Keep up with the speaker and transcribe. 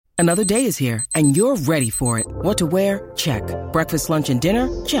Another day is here, and you're ready for it. What to wear? Check. Breakfast, lunch, and dinner?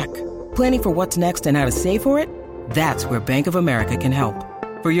 Check. Planning for what's next and how to save for it? That's where Bank of America can help.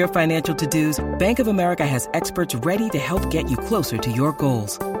 For your financial to-dos, Bank of America has experts ready to help get you closer to your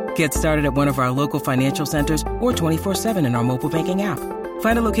goals. Get started at one of our local financial centers or 24/7 in our mobile banking app.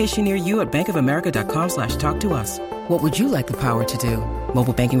 Find a location near you at bankofamerica.com/talktous. What would you like the power to do?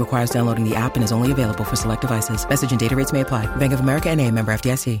 Mobile banking requires downloading the app and is only available for select devices. Message and data rates may apply. Bank of America N.A., member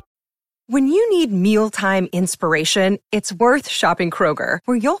FDIC. When you need mealtime inspiration, it's worth shopping Kroger,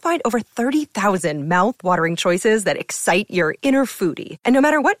 where you'll find over 30,000 mouth-watering choices that excite your inner foodie. And no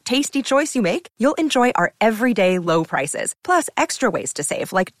matter what tasty choice you make, you'll enjoy our everyday low prices, plus extra ways to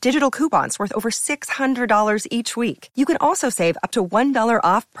save, like digital coupons worth over $600 each week. You can also save up to $1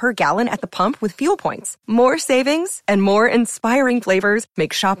 off per gallon at the pump with fuel points. More savings and more inspiring flavors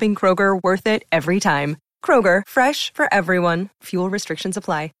make shopping Kroger worth it every time. Kroger, fresh for everyone. Fuel restrictions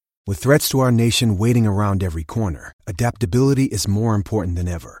apply. With threats to our nation waiting around every corner, adaptability is more important than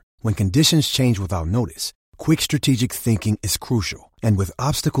ever. When conditions change without notice, quick strategic thinking is crucial. And with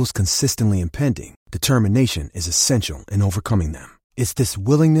obstacles consistently impending, determination is essential in overcoming them. It's this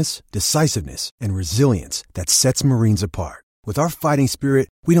willingness, decisiveness, and resilience that sets Marines apart. With our fighting spirit,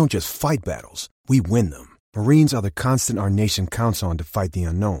 we don't just fight battles, we win them. Marines are the constant our nation counts on to fight the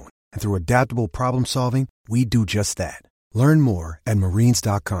unknown. And through adaptable problem solving, we do just that. Learn more at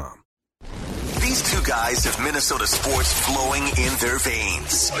Marines.com. These two guys have Minnesota sports flowing in their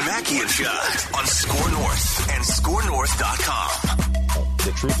veins. Mackey and Judd on Score North and ScoreNorth.com.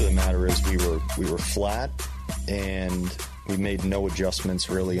 The truth of the matter is we were flat, and we made no adjustments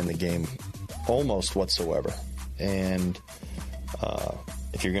really in the game, almost whatsoever. And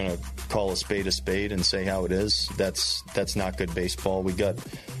if you're going to call a spade and say how it is, that's not good baseball. We got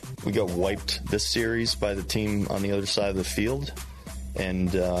wiped this series by the team on the other side of the field, and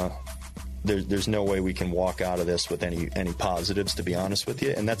there's no way we can walk out of this with any positives, to be honest with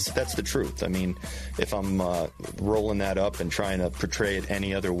you. And that's the truth. I mean, if I'm rolling that up and trying to portray it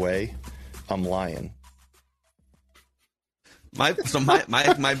any other way, I'm lying. My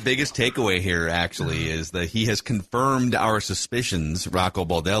biggest takeaway here actually is that he has confirmed our suspicions, Rocco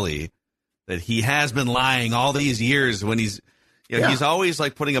Baldelli, that he has been lying all these years when he's always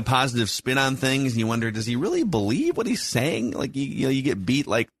like putting a positive spin on things, and you wonder, does he really believe what he's saying? Like, you get beat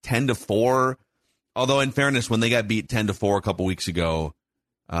like 10-4. Although, in fairness, when they got beat 10-4 a couple weeks ago,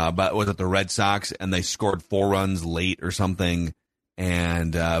 but was it the Red Sox, and they scored 4 runs late or something,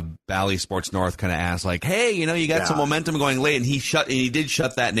 and Bally Sports North kind of asked, like, hey, you got some momentum going late, and he did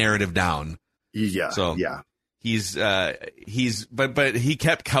shut that narrative down. Yeah. So but he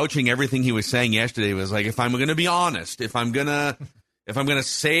kept couching everything he was saying yesterday. It was like, if I'm going to be honest, if I'm going to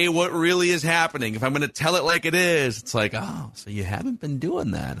say what really is happening, if I'm going to tell it like it is, it's like, oh, so you haven't been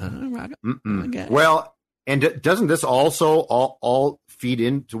doing that, huh? Well, and doesn't this also all feed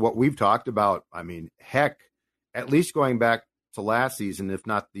into what we've talked about? I mean, heck, at least going back to last season, if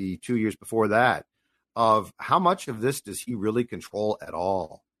not the 2 years before that, of how much of this does he really control at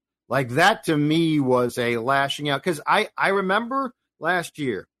all? Like, that to me was a lashing out, because I remember last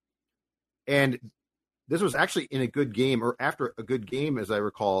year, and this was actually in a good game, or after a good game, as I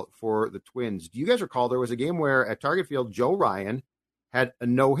recall, for the Twins. Do you guys recall there was a game where at Target Field, Joe Ryan had a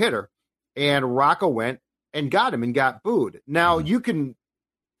no-hitter, and Rocco went and got him and got booed. Now, you can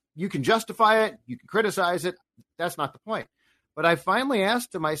justify it, you can criticize it. That's not the point. But I finally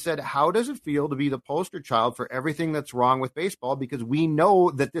asked him, I said, how does it feel to be the poster child for everything that's wrong with baseball? Because we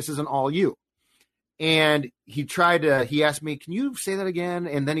know that this isn't all you. And he asked me, can you say that again?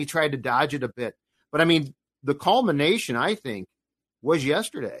 And then he tried to dodge it a bit. But I mean, the culmination, I think, was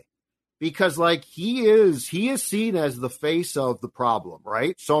yesterday. Because like he is seen as the face of the problem,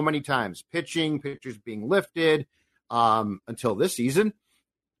 right? So many times, pitchers being lifted until this season.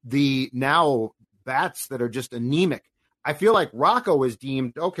 The now bats that are just anemic. I feel like Rocco is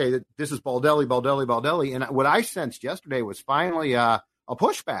deemed, okay, this is Baldelli. And what I sensed yesterday was finally a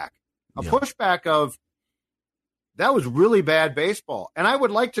pushback. Pushback of, that was really bad baseball. And I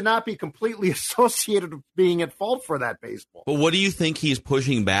would like to not be completely associated with being at fault for that baseball. But what do you think he's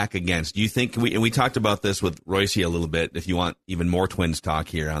pushing back against? Do you think, we talked about this with Royce a little bit, if you want even more Twins talk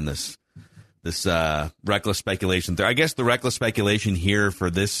here on this reckless speculation. I guess the reckless speculation here for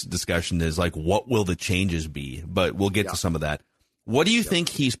this discussion is like, what will the changes be? But we'll get to some of that. What do you think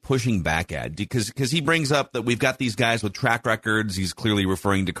he's pushing back at? Because he brings up that we've got these guys with track records. He's clearly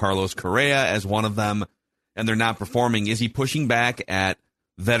referring to Carlos Correa as one of them, and they're not performing. Is he pushing back at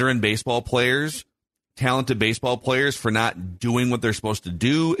veteran baseball players, talented baseball players, for not doing what they're supposed to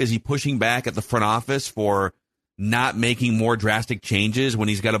do? Is he pushing back at the front office for not making more drastic changes when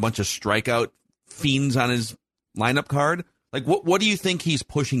he's got a bunch of strikeout fiends on his lineup card? Like, what do you think he's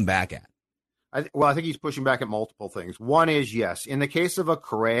pushing back at? I think he's pushing back at multiple things. One is, yes, in the case of a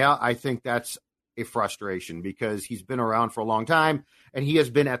Correa, I think that's a frustration because he's been around for a long time and he has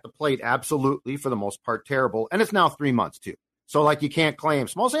been at the plate absolutely, for the most part, terrible. And it's now 3 months, too. So, like, you can't claim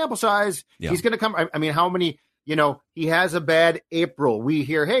small sample size. Yeah. He's going to come. I mean, how many, he has a bad April. We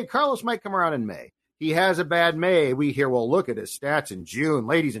hear, hey, Carlos might come around in May. He has a bad May. We hear, well, look at his stats in June.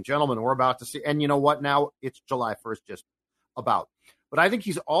 Ladies and gentlemen, we're about to see. And you know what? Now it's July 1st, just about. But I think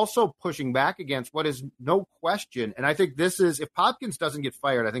he's also pushing back against what is no question. And I think this is, if Popkins doesn't get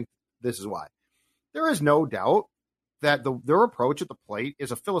fired, I think this is why. There is no doubt that their approach at the plate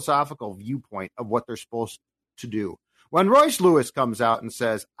is a philosophical viewpoint of what they're supposed to do. When Royce Lewis comes out and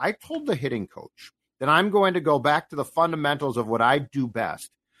says, I told the hitting coach that I'm going to go back to the fundamentals of what I do best,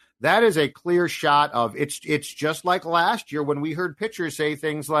 that is a clear shot of it's just like last year when we heard pitchers say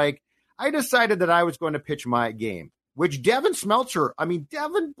things like, I decided that I was going to pitch my game, which Devin bleeping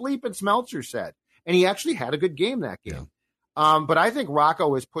Smeltzer said. And he actually had a good game that game. Yeah. But I think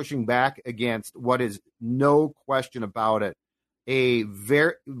Rocco is pushing back against what is no question about it,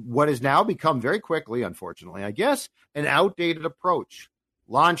 what has now become very quickly, unfortunately, I guess, an outdated approach.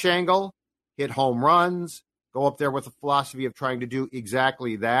 Launch angle, hit home runs, go up there with the philosophy of trying to do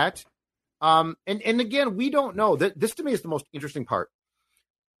exactly that. And again, we don't know. This to me is the most interesting part.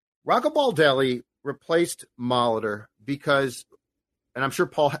 Rocco Baldelli replaced Molitor because, and I'm sure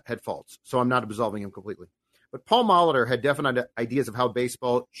Paul had faults, so I'm not absolving him completely. But Paul Molitor had definite ideas of how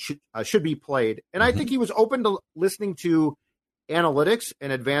baseball should be played. And I think he was open to listening to analytics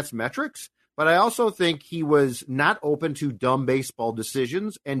and advanced metrics. But I also think he was not open to dumb baseball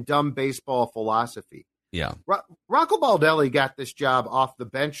decisions and dumb baseball philosophy. Yeah. Rocco Baldelli got this job off the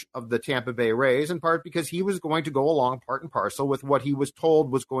bench of the Tampa Bay Rays, in part because he was going to go along part and parcel with what he was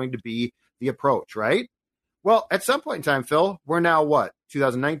told was going to be the approach, right? Well, at some point in time, Phil, we're now what?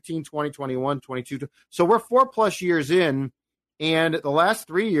 2019, 2021, 22. So we're 4+ years in, and the last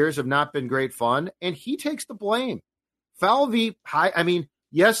 3 years have not been great fun, and he takes the blame. Falvey,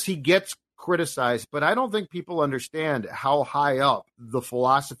 yes, he gets criticized, but I don't think people understand how high up the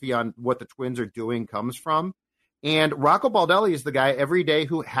philosophy on what the Twins are doing comes from. And Rocco Baldelli is the guy every day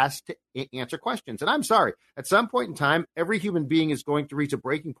who has to answer questions. And I'm sorry, at some point in time, every human being is going to reach a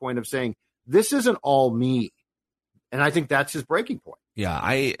breaking point of saying, this isn't all me. And I think that's his breaking point. Yeah,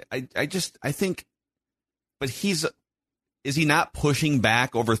 I think, but is he not pushing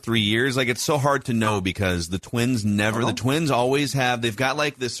back over 3 years? Like, it's so hard to know because the Twins always have, they've got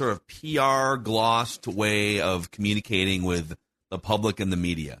like this sort of PR glossed way of communicating with the public and the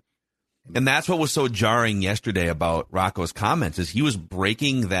media. And that's what was so jarring yesterday about Rocco's comments is he was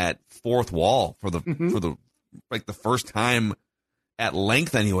breaking that fourth wall for the first time at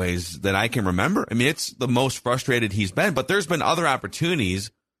length anyways that I can remember. I mean, it's the most frustrated he's been, but there's been other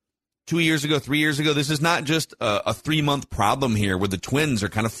opportunities 2 years ago, 3 years ago. This is not just a 3-month problem here where the Twins are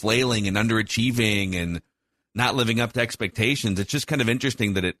kind of flailing and underachieving and not living up to expectations. It's just kind of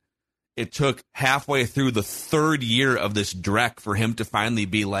interesting that it took halfway through the third year of this dreck for him to finally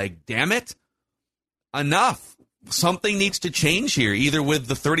be like, damn it, enough. Something needs to change here, either with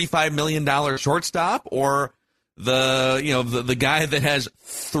the $35 million shortstop or the guy that has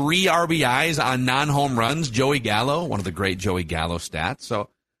 3 RBIs on non-home runs, Joey Gallo, one of the great Joey Gallo stats. So,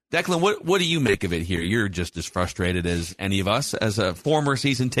 Declan, what do you make of it here? You're just as frustrated as any of us as a former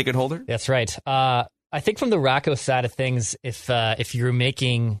season ticket holder. That's right. I think from the Rocco side of things, if you're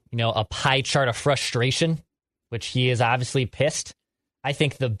making a pie chart of frustration, which he is obviously pissed, I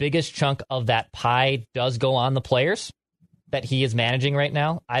think the biggest chunk of that pie does go on the players that he is managing right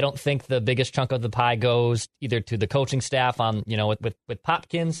now. I don't think the biggest chunk of the pie goes either to the coaching staff on, with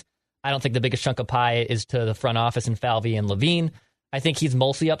Popkins. I don't think the biggest chunk of pie is to the front office and Falvey and Levine. I think he's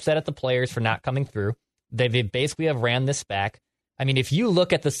mostly upset at the players for not coming through. They basically have ran this back. I mean, if you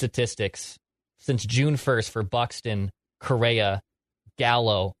look at the statistics since June 1st for Buxton, Correa,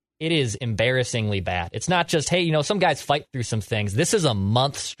 Gallo, it is embarrassingly bad. It's not just, hey, some guys fight through some things. This is a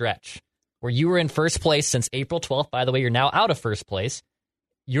month stretch where you were in first place since April 12th. By the way, you're now out of first place.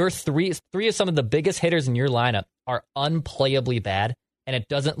 Your three of some of the biggest hitters in your lineup are unplayably bad, and it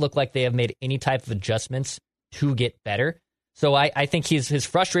doesn't look like they have made any type of adjustments to get better. So I think his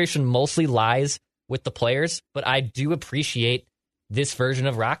frustration mostly lies with the players, but I do appreciate this version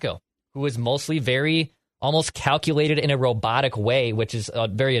of Rocco, who is mostly very almost calculated in a robotic way, which is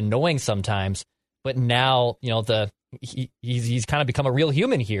very annoying sometimes. But now, he's kind of become a real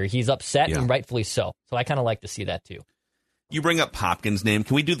human here. He's upset and rightfully so. So I kind of like to see that too. You bring up Popkins' name.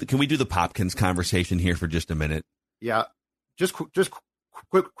 Can we do the Popkins conversation here for just a minute? Yeah, just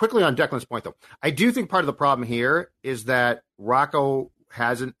quickly on Declan's point, though. I do think part of the problem here is that Rocco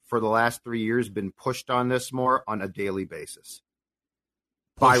hasn't, for the last 3 years, been pushed on this more on a daily basis.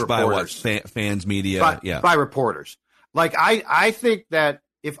 By reporters. By what? Fans, media? By reporters. Like, I think that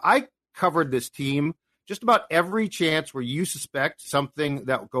if I covered this team, just about every chance where you suspect something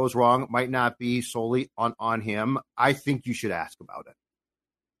that goes wrong might not be solely on him, I think you should ask about it.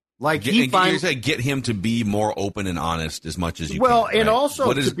 Like, you're saying get him to be more open and honest as much as you can. Well, and right? also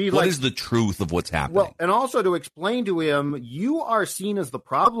what is the truth of what's happening? Well, and also to explain to him, you are seen as the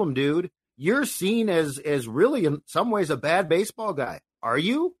problem, dude. You're seen as really, in some ways, a bad baseball guy. Are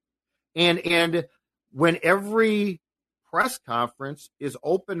you? And when every press conference is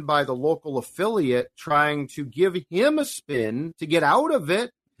opened by the local affiliate trying to give him a spin to get out of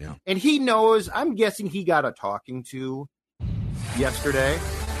it, and he knows, I'm guessing he got a talking to yesterday.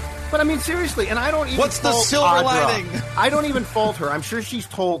 But I mean, seriously, and I don't even What's the silver lining? I don't even fault her. I'm sure she's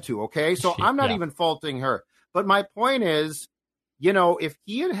told to, okay? So I'm not even faulting her. But my point is, you know, if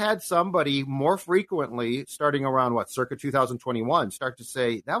he had somebody more frequently, starting around, circa 2021, start to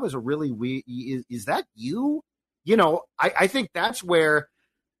say, that was a really weird, is that you? You know, I think that's where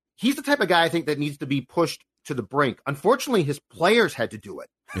he's the type of guy I think that needs to be pushed to the brink. Unfortunately, his players had to do it.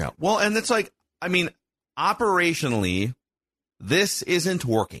 Yeah. Well, and it's like, I mean, operationally, this isn't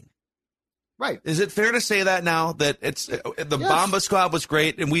working. Right. Is it fair to say that now that it's the Bomba squad was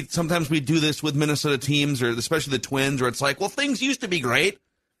great, and sometimes we do this with Minnesota teams, or especially the Twins, where it's like, well, things used to be great.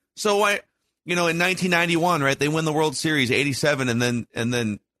 So in 1991, right, they win the World Series, 87, and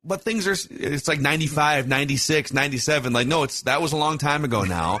then, but things it's like 95, 96, 97. Like, no, that was a long time ago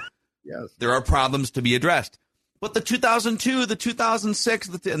now. Yes. There are problems to be addressed. But the 2002, the 2006,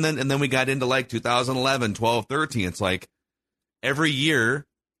 and then we got into like 2011, 12, 13. It's like every year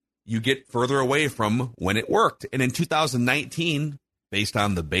you get further away from when it worked. And in 2019, based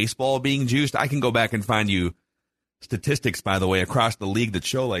on the baseball being juiced, I can go back and find you statistics, by the way, across the league that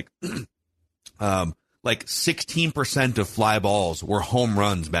show like 16% of fly balls were home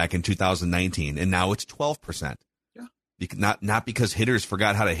runs back in 2019, and now it's 12%. Yeah. Not because hitters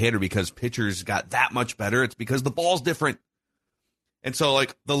forgot how to hit or because pitchers got that much better. It's because the ball's different. And so,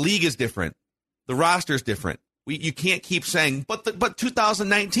 like, the league is different. The roster's different. You can't keep saying, but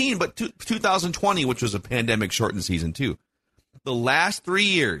 2019, but 2020, which was a pandemic-shortened season, too. The last 3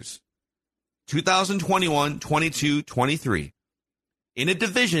 years, 2021, 22, 23, in a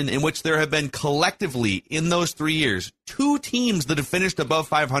division in which there have been collectively, in those 3 years, 2 teams that have finished above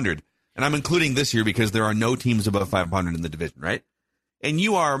 500. And I'm including this year because there are no teams above 500 in the division, right? And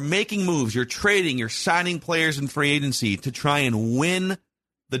you are making moves, you're trading, you're signing players in free agency to try and win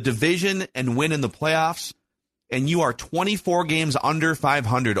the division and win in the playoffs. And you are 24 games under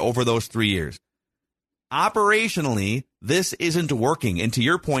 500 over those 3 years. Operationally, this isn't working. And to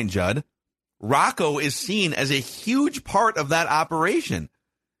your point, Judd, Rocco is seen as a huge part of that operation.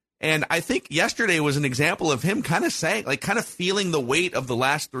 And I think yesterday was an example of him kind of saying, like, kind of feeling the weight of the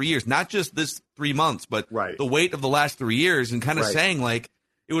last 3 years, not just this 3 months, but the weight of the last 3 years, and kind of saying, like,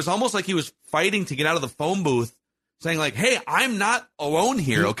 it was almost like he was fighting to get out of the phone booth, saying, like, hey, I'm not alone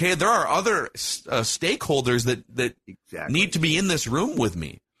here, okay? There are other stakeholders that need to be in this room with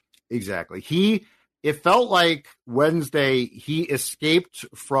me. Exactly. It felt like Wednesday he escaped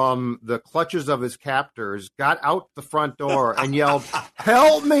from the clutches of his captors, got out the front door, and yelled,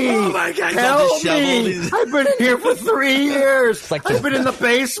 help me! Oh my God, help me! I've been in here for 3 years! Like I've been in the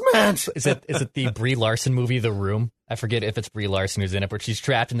basement! Is it the Brie Larson movie, The Room? I forget if it's Brie Larson who's in it, but she's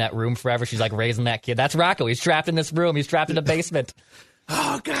trapped in that room forever. She's like raising that kid. That's Rocco. He's trapped in this room. He's trapped in a basement.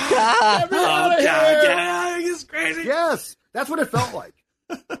 Oh, God. God. It's crazy. Yes, that's what it felt like.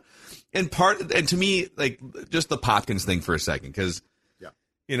 And to me, like, just the Popkins thing for a second, because,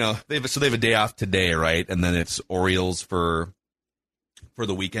 they have a day off today, right? And then it's Orioles for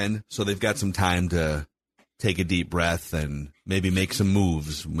the weekend. So they've got some time to take a deep breath and maybe make some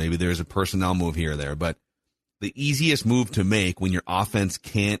moves. Maybe there's a personnel move here or there. But the easiest move to make when your offense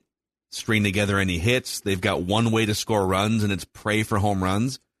can't string together any hits, they've got one way to score runs, and it's pray for home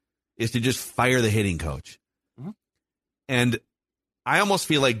runs, is to just fire the hitting coach. Mm-hmm. And I almost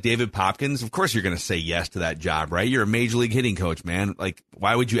feel like David Popkins, of course you're going to say yes to that job, right? You're a major league hitting coach, man. Like,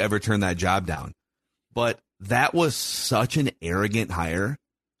 why would you ever turn that job down? But that was such an arrogant hire.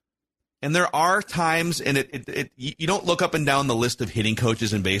 And there are times, and you don't look up and down the list of hitting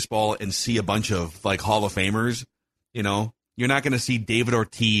coaches in baseball and see a bunch of, like, Hall of Famers, You're not going to see David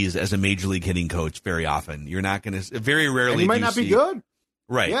Ortiz as a major league hitting coach very often. You're not going to, very rarely. And he might not be good.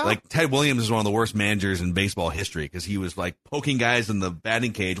 Right. Yeah. Like Ted Williams is one of the worst managers in baseball history because he was like poking guys in the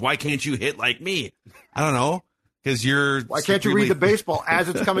batting cage. Why can't you hit like me? I don't know. Because why can't you read the baseball as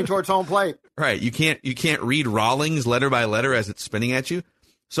it's coming towards home plate? Right. You can't read Rawlings letter by letter as it's spinning at you.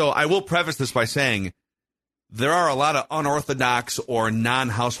 So I will preface this by saying there are a lot of unorthodox or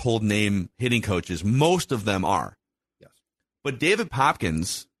non-household name hitting coaches. Most of them are. Yes. But David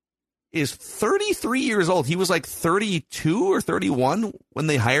Popkins is 33 years old. He was like 32 or 31 when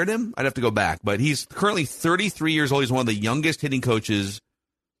they hired him. I'd have to go back. But he's currently 33 years old. He's one of the youngest hitting coaches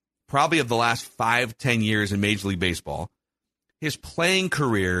probably of the last 5-10 years in Major League Baseball. His playing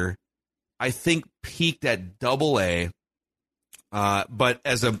career, I think, peaked at Double-A. But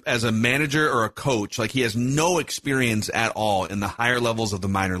as a manager or a coach, like he has no experience at all in the higher levels of the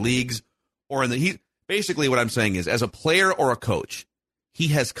minor leagues or basically what I'm saying is as a player or a coach, he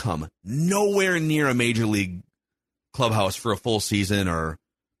has come nowhere near a major league clubhouse for a full season or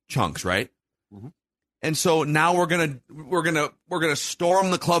chunks, right? Mm-hmm. And so now we're gonna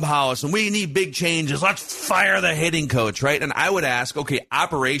storm the clubhouse and we need big changes. Let's fire the hitting coach, right? And I would ask, okay,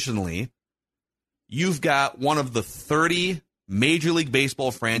 operationally, you've got one of the 30 Major League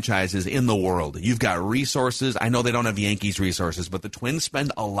Baseball franchises in the world. You've got resources. I know they don't have Yankees resources, but the Twins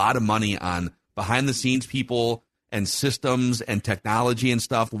spend a lot of money on behind the scenes people and systems and technology and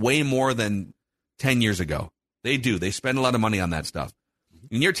stuff, way more than 10 years ago. They do. They spend a lot of money on that stuff.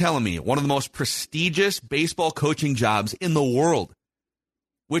 And you're telling me one of the most prestigious baseball coaching jobs in the world,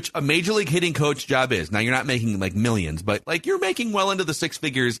 which a major league hitting coach job is. Now, you're not making like millions, but like you're making well into the six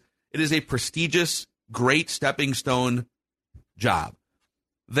figures. It is a prestigious, great stepping stone job.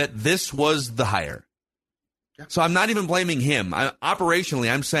 That this was the hire. So I'm not even blaming him.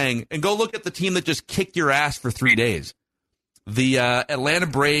 Operationally, I'm saying, and go look at the team that just kicked your ass for 3 days. The Atlanta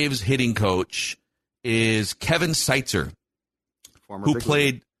Braves hitting coach is Kevin Seitzer, who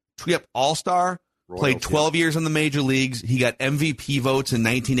played All-Star, played 12 years in the major leagues. He got MVP votes in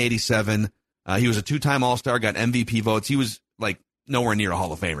 1987. He was a two-time All-Star, got MVP votes. He was like nowhere near a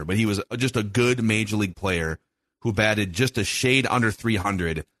Hall of Famer, but he was just a good major league player who batted just a shade under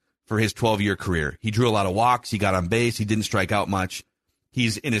 300 for his 12-year career. He drew a lot of walks. He got on base. He didn't strike out much.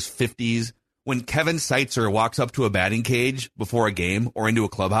 He's in his 50s. When Kevin Seitzer walks up to a batting cage before a game or into a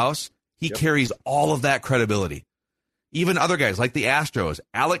clubhouse, he carries all of that credibility. Even other guys like the Astros,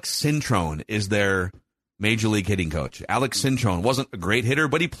 Alex Cintrone is their major league hitting coach. Alex Cintrone wasn't a great hitter,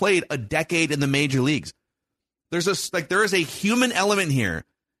 but he played a decade in the major leagues. There is a human element here.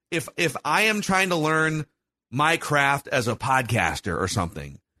 If I am trying to learn my craft as a podcaster or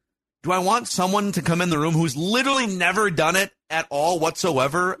something, do I want someone to come in the room who's literally never done it at all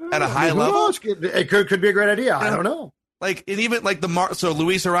whatsoever at a high level? It could be a great idea. I don't know. Like, and even like so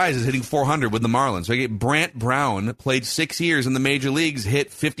Luis Ariz is hitting 400 with the Marlins. So Brant Brown played 6 years in the major leagues,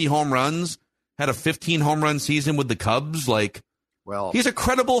 hit 50 home runs, had a 15 home run season with the Cubs. Like, well, he's a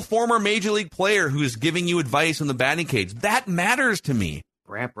credible former major league player who's giving you advice in the batting cage. That matters to me.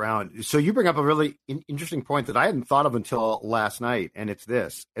 Brant Brown. So you bring up a really interesting point that I hadn't thought of until last night, and it's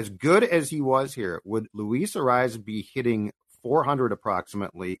this. As good as he was here, would Luis Ariz be hitting 400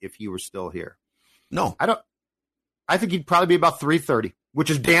 approximately if he were still here? No. I think he'd probably be about 330, which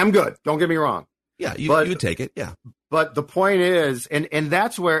is damn good. Don't get me wrong. Yeah, you would take it, yeah. But the point is, and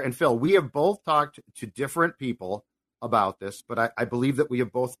that's where, and Phil, we have both talked to different people about this, but I believe that we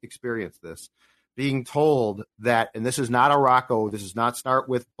have both experienced this. Being told that, and this is not a Rocco, this does not start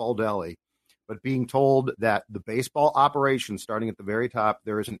with Baldelli, but being told that the baseball operation, starting at the very top,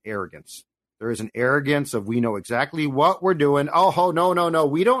 there is an arrogance. There is an arrogance of we know exactly what we're doing. Oh, no.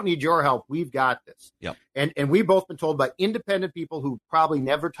 We don't need your help. We've got this. Yep. And we've both been told by independent people who probably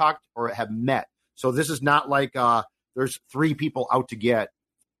never talked or have met. So this is not like there's three people out to get,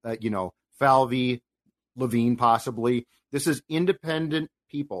 Falvey, Levine possibly. This is independent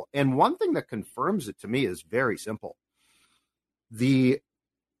people. And one thing that confirms it to me is very simple. The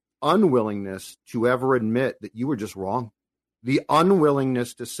unwillingness to ever admit that you were just wrong. The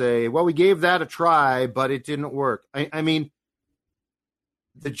unwillingness to say, well, we gave that a try, but it didn't work. I mean,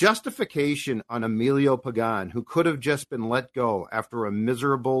 the justification on Emilio Pagan, who could have just been let go after a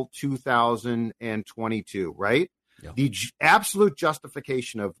miserable 2022, right? Yeah. The absolute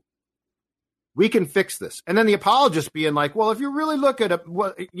justification of, we can fix this. And then the apologist being like, well, if you really look at it,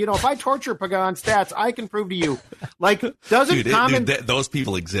 if I torture Pagan's stats, I can prove to you. Like, doesn't those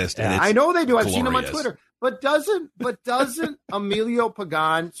people exist? Yeah, and I know they do. I've seen them on Twitter. But doesn't Emilio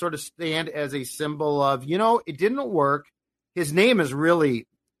Pagan sort of stand as a symbol of, it didn't work. His name is really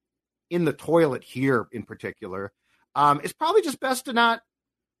in the toilet here in particular. It's probably just best to not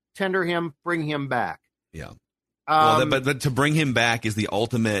tender him, bring him back. Yeah. But to bring him back is the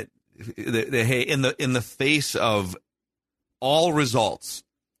ultimate. Hey, in the face of all results,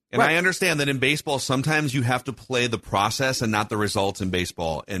 and right. I understand that in baseball sometimes you have to play the process and not the results in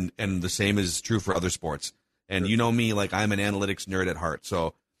baseball, and the same is true for other sports. And you know me, like I'm an analytics nerd at heart,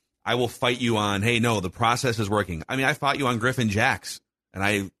 so I will fight you on, hey, no, the process is working. I mean, I fought you on Griffin Jax, and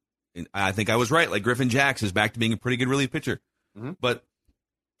I think I was right. Like Griffin Jax is back to being a pretty good relief pitcher. Mm-hmm. But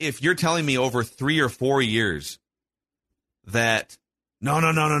if you're telling me over 3 or 4 years that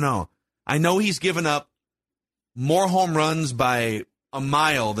no, I know he's given up more home runs by a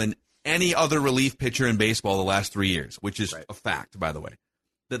mile than any other relief pitcher in baseball the last 3 years, which is a fact, by the way.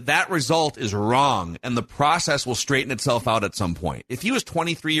 That result is wrong, and the process will straighten itself out at some point. If he was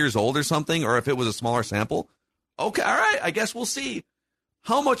 23 years old or something, or if it was a smaller sample, okay, all right, I guess we'll see.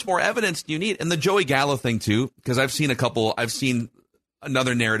 How much more evidence do you need? And the Joey Gallo thing, too, because I've seen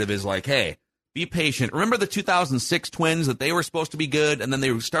another narrative is like, hey, be patient. Remember the 2006 Twins, that they were supposed to be good, and then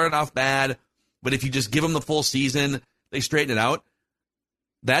they started off bad, but if you just give them the full season, they straighten it out?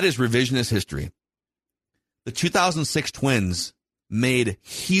 That is revisionist history. The 2006 Twins made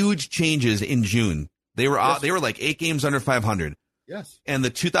huge changes in June. They were like 8 games under 500. Yes. And the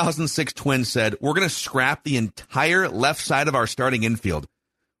 2006 Twins said, we're going to scrap the entire left side of our starting infield.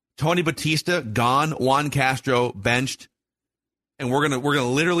 Tony Batista, gone. Juan Castro, benched. And we're gonna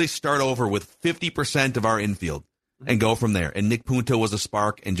literally start over with 50% of our infield and go from there. And Nick Punto was a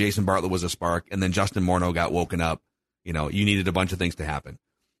spark, and Jason Bartlett was a spark, and then Justin Morneau got woken up. You know, you needed a bunch of things to happen.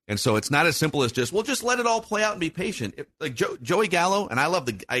 And so it's not as simple as just let it all play out and be patient. Joey Gallo, and I love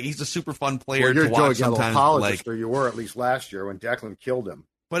he's a super fun player to watch sometimes. Apologist, or you were at least last year when Declan killed him.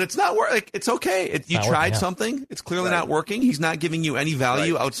 But it's not working. It's okay. You tried something. It's clearly not working. He's not giving you any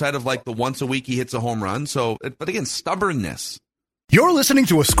value outside of like the once a week he hits a home run. So, but again, stubbornness. You're listening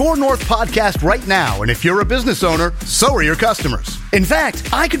to a Score North podcast right now, and if you're a business owner, so are your customers. In fact,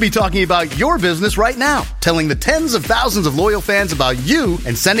 I could be talking about your business right now, telling the tens of thousands of loyal fans about you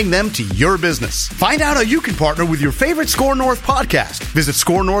and sending them to your business. Find out how you can partner with your favorite Score North podcast. Visit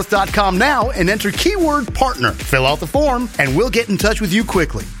scorenorth.com now and enter keyword partner. Fill out the form, and we'll get in touch with you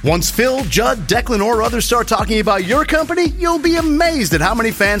quickly. Once Phil, Judd, Declan, or others start talking about your company, you'll be amazed at how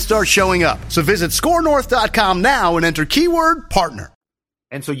many fans start showing up. So visit scorenorth.com now and enter keyword partner.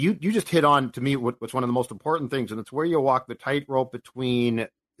 And so you just hit on, to me, what's one of the most important things, and it's where you walk the tightrope between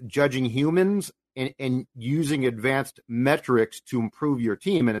judging humans and using advanced metrics to improve your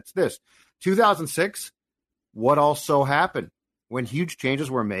team. And it's this. 2006, what also happened? When huge changes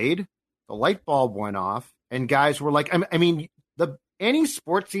were made, the light bulb went off, and guys were like, I mean, any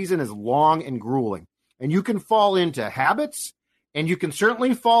sports season is long and grueling, and you can fall into habits, and you can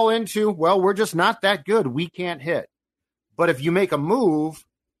certainly fall into, well, we're just not that good. We can't hit. But if you make a move,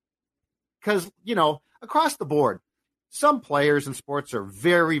 because, you know, across the board, some players in sports are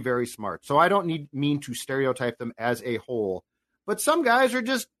very, very smart. So I don't mean to stereotype them as a whole. But some guys are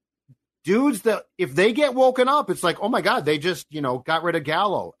just dudes that if they get woken up, it's like, oh, my God, they just, got rid of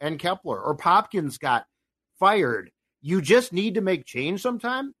Gallo and Kepler, or Popkins got fired. You just need to make change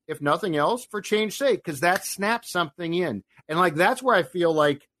sometime, if nothing else, for change's sake, because that snaps something in. And, that's where I feel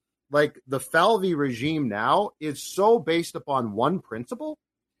like the Falvey regime now is so based upon one principle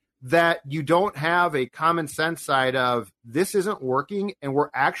that you don't have a common sense side of this isn't working and we're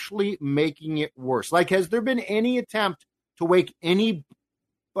actually making it worse. Has there been any attempt to wake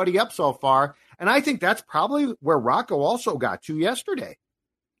anybody up so far? And I think that's probably where Rocco also got to yesterday.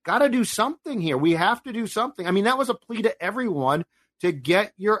 Got to do something here. We have to do something. I mean, that was a plea to everyone to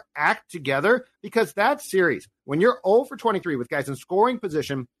get your act together, because that series, when you're 0 for 23 with guys in scoring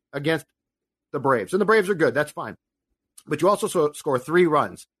position against the Braves, and the Braves are good, that's fine. But you also score 3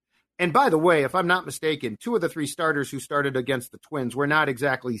 runs. And by the way, if I'm not mistaken, 2 of the 3 starters who started against the Twins were not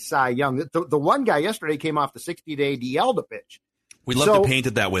exactly Cy Young. The one guy yesterday came off the 60-day DL to pitch. We love to paint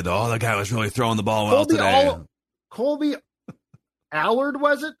it that way, though. Oh, that guy was really throwing the ball well today. Colby Allard,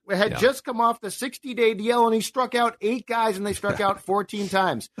 was it? Had just come off the 60-day DL, and he struck out 8 guys, and they struck out 14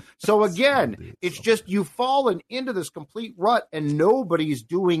 times. So again, it's just you've fallen into this complete rut, and nobody's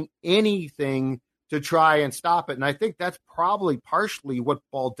doing anything to try and stop it. And I think that's probably partially what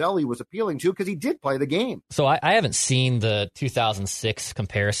Baldelli was appealing to, because he did play the game. So I haven't seen the 2006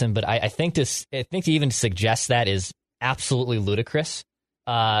 comparison, but I think to even suggest that is absolutely ludicrous.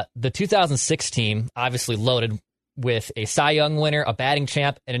 The 2006 team obviously loaded with a Cy Young winner, a batting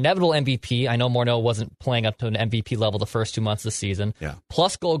champ, an inevitable MVP. I know Morneau wasn't playing up to an MVP level the first 2 months of the season. Yeah.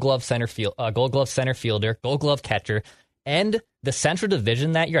 Plus Gold Glove center fielder, Gold Glove catcher, and the Central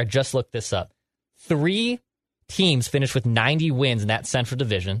Division that year. I just looked this up. 3 teams finished with 90 wins in that Central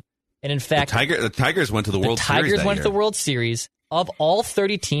Division. And in fact, the Tigers went to the World Series. Tigers went to the World Series. Of all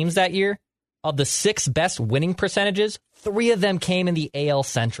 30 teams that year, of the 6 best winning percentages, 3 of them came in the AL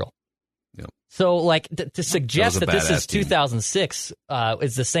Central. Yep. So, like, to suggest that this is team. 2006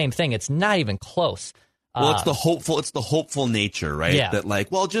 is the same thing. It's not even close. Well, it's the hopeful nature, right? Yeah. That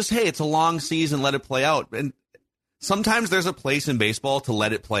like, well, just, hey, it's a long season, let it play out. And sometimes there's a place in baseball to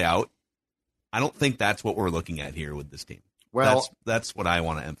let it play out. I don't think that's what we're looking at here with this team. Well, that's what I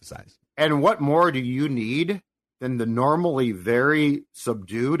want to emphasize. And what more do you need than the normally very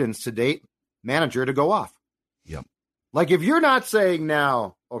subdued and sedate manager to go off? Yep. Like, if you're not saying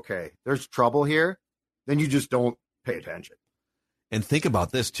now, okay, there's trouble here, then you just don't pay attention. And think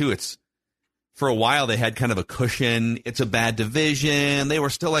about this, too. It's, for a while, they had kind of a cushion. It's a bad division. They were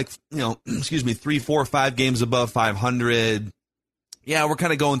still like, 3, 4, 5 games above 500. Yeah, we're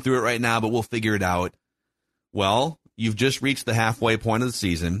kind of going through it right now, but we'll figure it out. Well, you've just reached the halfway point of the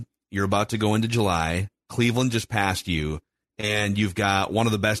season. You're about to go into July. Cleveland just passed you, and you've got one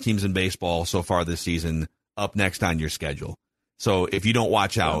of the best teams in baseball so far this season up next on your schedule. So if you don't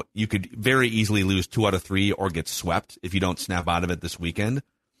watch out, you could very easily lose 2 out of 3 or get swept if you don't snap out of it this weekend.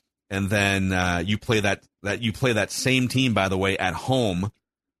 And then you play that same team, by the way, at home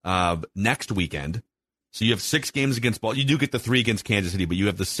next weekend. So you have 6 games against Baltimore. You do get the 3 against Kansas City, but you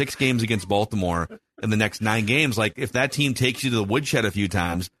have the 6 games against Baltimore in the next 9 games. Like, if that team takes you to the woodshed a few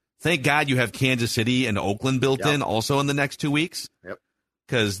times, thank God you have Kansas City and Oakland built in also in the next 2 weeks. Yep.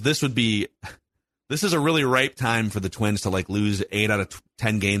 Because this is a really ripe time for the Twins to like lose 8 out of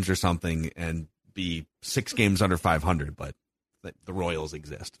 10 games or something and be 6 games under 500. But the Royals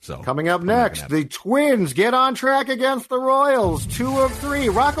exist. So coming up next, the Twins get on track against the Royals. 2 of 3.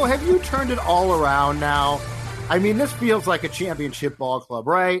 Rocco, have you turned it all around now? I mean, this feels like a championship ball club,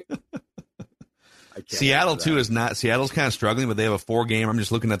 right? Seattle, too, is not. Seattle's kind of struggling, but they have a 4-gamer. I'm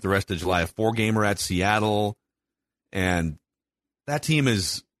just looking at the rest of July. A 4-gamer at Seattle. And that team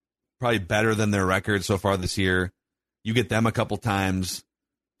is probably better than their record so far this year. You get them a couple times.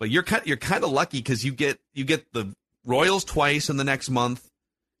 But you're kind of lucky because you get the Royals twice in the next month.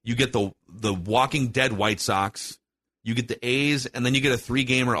 You get the Walking Dead White Sox. You get the A's, and then you get a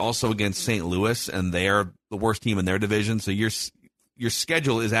 3-gamer also against St. Louis, and they're the worst team in their division. So your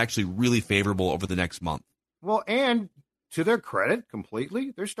schedule is actually really favorable over the next month. Well, and to their credit, completely,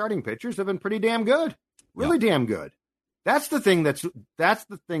 their starting pitchers have been pretty damn good. Really damn good. That's the thing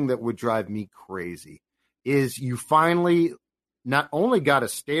that would drive me crazy, is you finally not only got a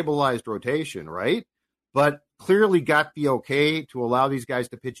stabilized rotation, right, but clearly got the okay to allow these guys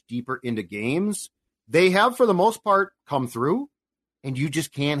to pitch deeper into games. They have, for the most part, come through, and you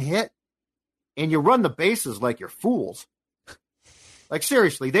just can't hit. And you run the bases like you're fools. Like,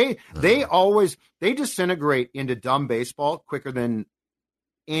 seriously, they disintegrate into dumb baseball quicker than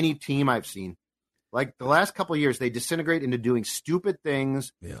any team I've seen. Like, the last couple of years, they disintegrate into doing stupid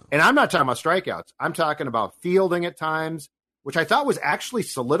things. Yeah. And I'm not talking about strikeouts. I'm talking about fielding at times, which I thought was actually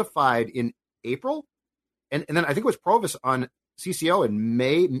solidified in April. And then I think it was Provis on CCO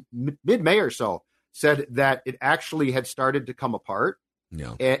in mid-May or so, said that it actually had started to come apart.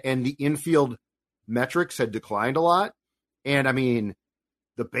 Yeah. And the infield metrics had declined a lot. And, I mean,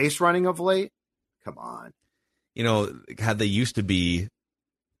 the base running of late, come on. Had they used to be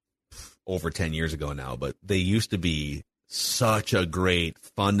over 10 years ago now, but they used to be such a great,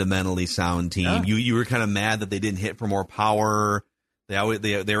 fundamentally sound team. Yeah. You were kind of mad that they didn't hit for more power.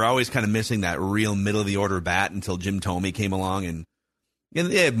 They were always kind of missing that real middle of the order bat until Jim Thome came along, and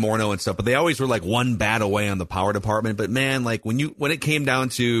they had Morneau and stuff, but they always were like one bat away on the power department. But man, like when it came down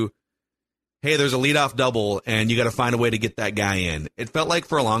to, hey, there's a leadoff double and you got to find a way to get that guy in, it felt like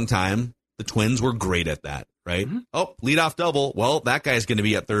for a long time the Twins were great at that, right? Mm-hmm. Oh, leadoff double. Well, that guy's going to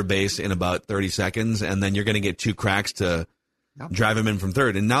be at third base in about 30 seconds, and then you're going to get 2 cracks to drive him in from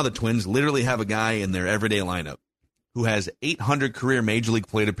third. And now the Twins literally have a guy in their everyday lineup who has 800 career Major League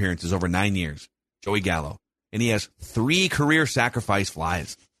plate appearances over 9 years, Joey Gallo. And he has 3 career sacrifice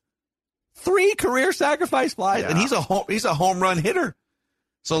flies. 3 career sacrifice flies. Yeah. And he's a home run hitter.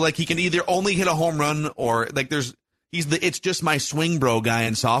 So like he can either only hit a home run or like he's the it's just my swing bro guy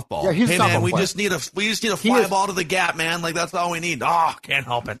in softball. Yeah, hey man, we just need a fly ball to the gap, man. Like that's all we need. Oh, can't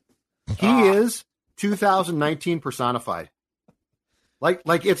help it. He is 2019 personified. Like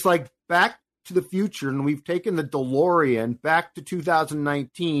it's like Back to the Future, and we've taken the DeLorean back to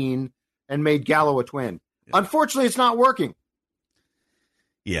 2019 and made Gallo a Twin. Yeah. Unfortunately, it's not working.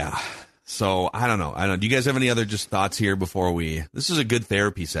 Yeah. So I don't know. Do you guys have any other just thoughts here before we? This is a good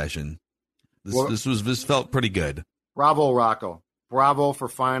therapy session. This felt pretty good. Bravo, Rocco. Bravo for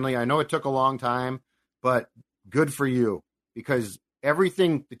finally. I know it took a long time, but good for you, because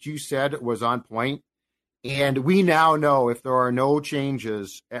everything that you said was on point. And we now know if there are no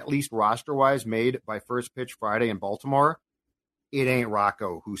changes, at least roster-wise, made by first pitch Friday in Baltimore, it ain't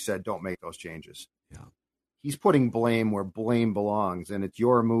Rocco who said don't make those changes. Yeah. He's putting blame where blame belongs, and it's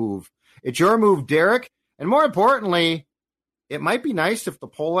your move. It's your move, Derek. And more importantly, it might be nice if the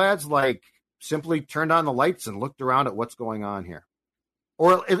Pohlads simply turned on the lights and looked around at what's going on here.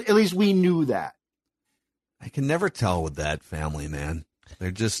 Or at least we knew that. I can never tell with that family, man. They're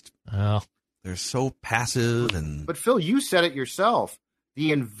just... They're so passive. But Phil, you said it yourself.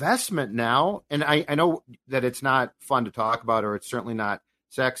 The investment now, and I know that it's not fun to talk about, or it's certainly not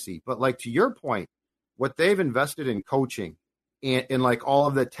sexy, but to your point, what they've invested in coaching, in all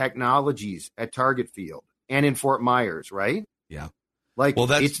of the technologies at Target Field and in Fort Myers, right? Yeah.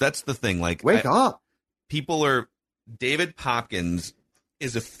 That's the thing. Wake up. David Popkins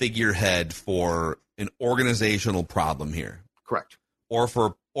is a figurehead for an organizational problem here. Correct. Or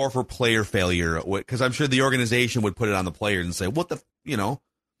for player failure, because I'm sure the organization would put it on the players and say,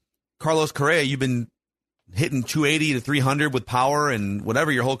 Carlos Correa, you've been hitting 280 to 300 with power and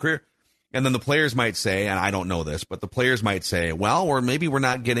whatever your whole career. And then the players might say, and I don't know this, but the players might say, well, or maybe we're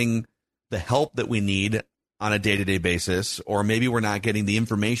not getting the help that we need on a day-to-day basis, or maybe we're not getting the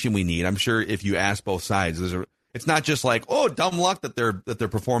information we need. I'm sure if you ask both sides, it's not just dumb luck that they're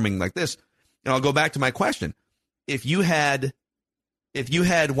performing like this. And I'll go back to my question. If you had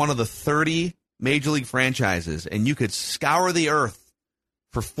one of the 30 major league franchises and you could scour the earth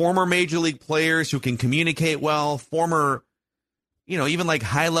for former major league players who can communicate well, former, even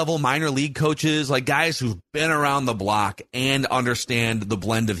high-level minor league coaches, guys who've been around the block and understand the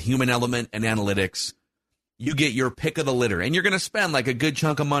blend of human element and analytics, you get your pick of the litter. And you're going to spend a good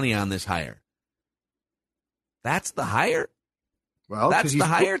chunk of money on this hire. That's the hire? Well, that's the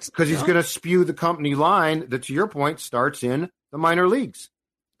hire? Because he's going to spew the company line that, to your point, starts in the minor leagues.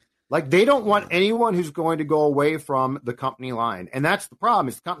 They don't want anyone who's going to go away from the company line. And that's the problem,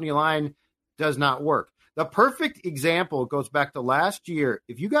 is the company line does not work. The perfect example goes back to last year.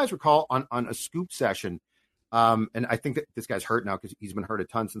 If you guys recall on a scoop session, and I think that this guy's hurt now because he's been hurt a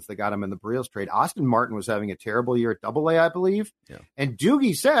ton since they got him in the Berrios trade. Austin Martin was having a terrible year at Double-A, I believe. Yeah. And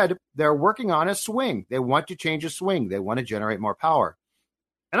Doogie said they're working on a swing. They want to change a swing. They want to generate more power.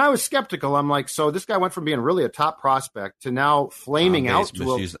 And I was skeptical. I'm like, so this guy went from being really a top prospect to now flaming out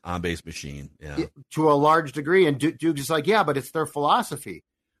to on-base machine. Yeah. To a large degree. And Duke's just like, yeah, but it's their philosophy.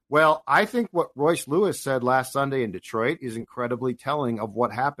 Well, I think what Royce Lewis said last Sunday in Detroit is incredibly telling of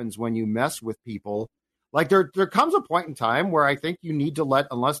what happens when you mess with people. There comes a point in time where I think you need to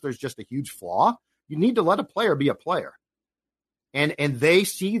unless there's just a huge flaw, you need to let a player be a player. And they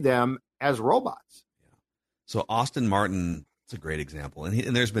see them as robots. Yeah. So Austin Martin, it's a great example.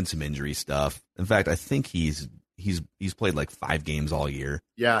 And there's been some injury stuff. In fact, I think he's played 5 games all year.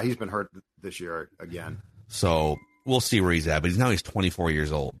 Yeah, he's been hurt this year again. So we'll see where he's at, but he's 24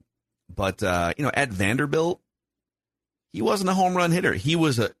 years old. But at Vanderbilt, he wasn't a home run hitter. He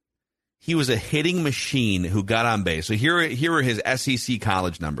was a hitting machine who got on base. So here are his SEC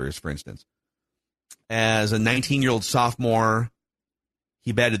college numbers, for instance. As a 19-year-old sophomore,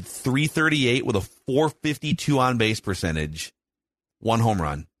 he batted .338 with a .452 on-base percentage, 1 home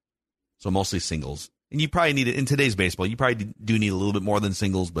run. So mostly singles. And you probably need it in today's baseball. You probably do need a little bit more than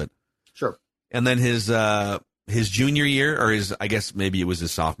singles, but sure. And then his junior year, or I guess maybe it was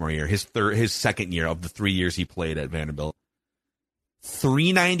his sophomore year, his second year of the 3 years he played at Vanderbilt,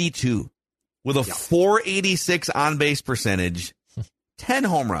 .392 with a .486 on-base percentage, 10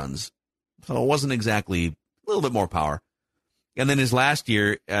 home runs. So it wasn't exactly a little bit more power. And then his last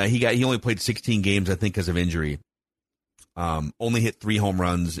year, he only played 16 games, I think, because of injury. Only hit 3 home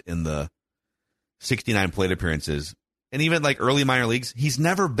runs in the 69 plate appearances. And even early minor leagues, he's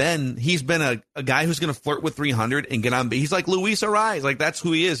been a guy who's going to flirt with 300 and get on. He's like Luis Arraez. That's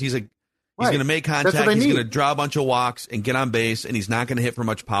who he is. He's going to make contact. He's going to draw a bunch of walks and get on base, and he's not going to hit for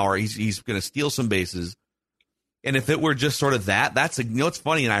much power. He's going to steal some bases. And if it were just sort of that's it's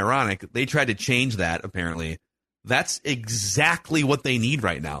funny and ironic. They tried to change that, apparently. That's exactly what they need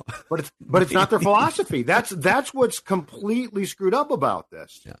right now. But it's not their philosophy. That's what's completely screwed up about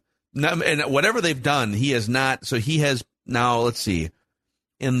this. Yeah. And whatever they've done, he has not. So he has now, let's see,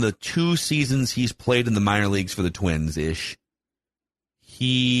 in the 2 seasons he's played in the minor leagues for the Twins-ish,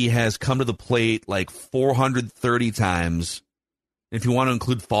 he has come to the plate 430 times. If you want to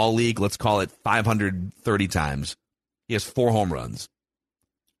include fall league, let's call it 530 times. He has 4 home runs.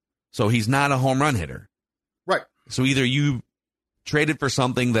 So he's not a home run hitter. Right. So either you traded for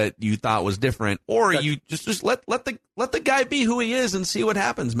something that you thought was different, or you just let the guy be who he is and see what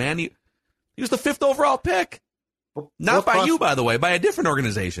happens, man. He was the 5th overall pick. Not by you, by the way, by a different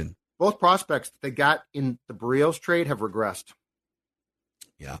organization. Both prospects that they got in the Berrios trade have regressed.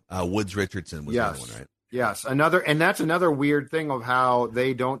 Yeah, Woods Richardson was the other one, right? Yes, that's another weird thing of how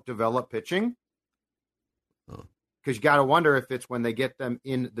they don't develop pitching. Because you got to wonder if it's when they get them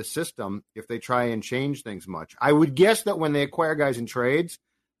in the system, if they try and change things much. I would guess that when they acquire guys in trades,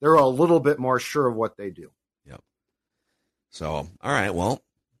 they're a little bit more sure of what they do. Yep. So, all right, well,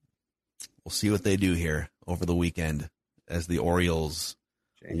 we'll see what they do here over the weekend as the Orioles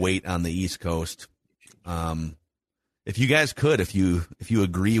wait on the East Coast. If you guys could, if you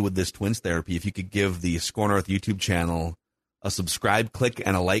agree with this Twins therapy, if you could give the Score North YouTube channel a subscribe click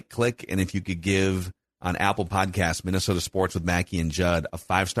and a like click, and if you could give on Apple Podcasts, Minnesota Sports with Mackey and Judd, a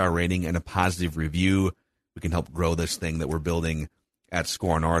 5-star rating and a positive review, we can help grow this thing that we're building at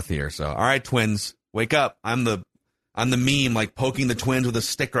Score North here. So, all right, Twins, wake up. I'm the meme, like poking the Twins with a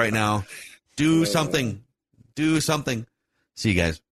stick right now. Do something. Do something. See you guys.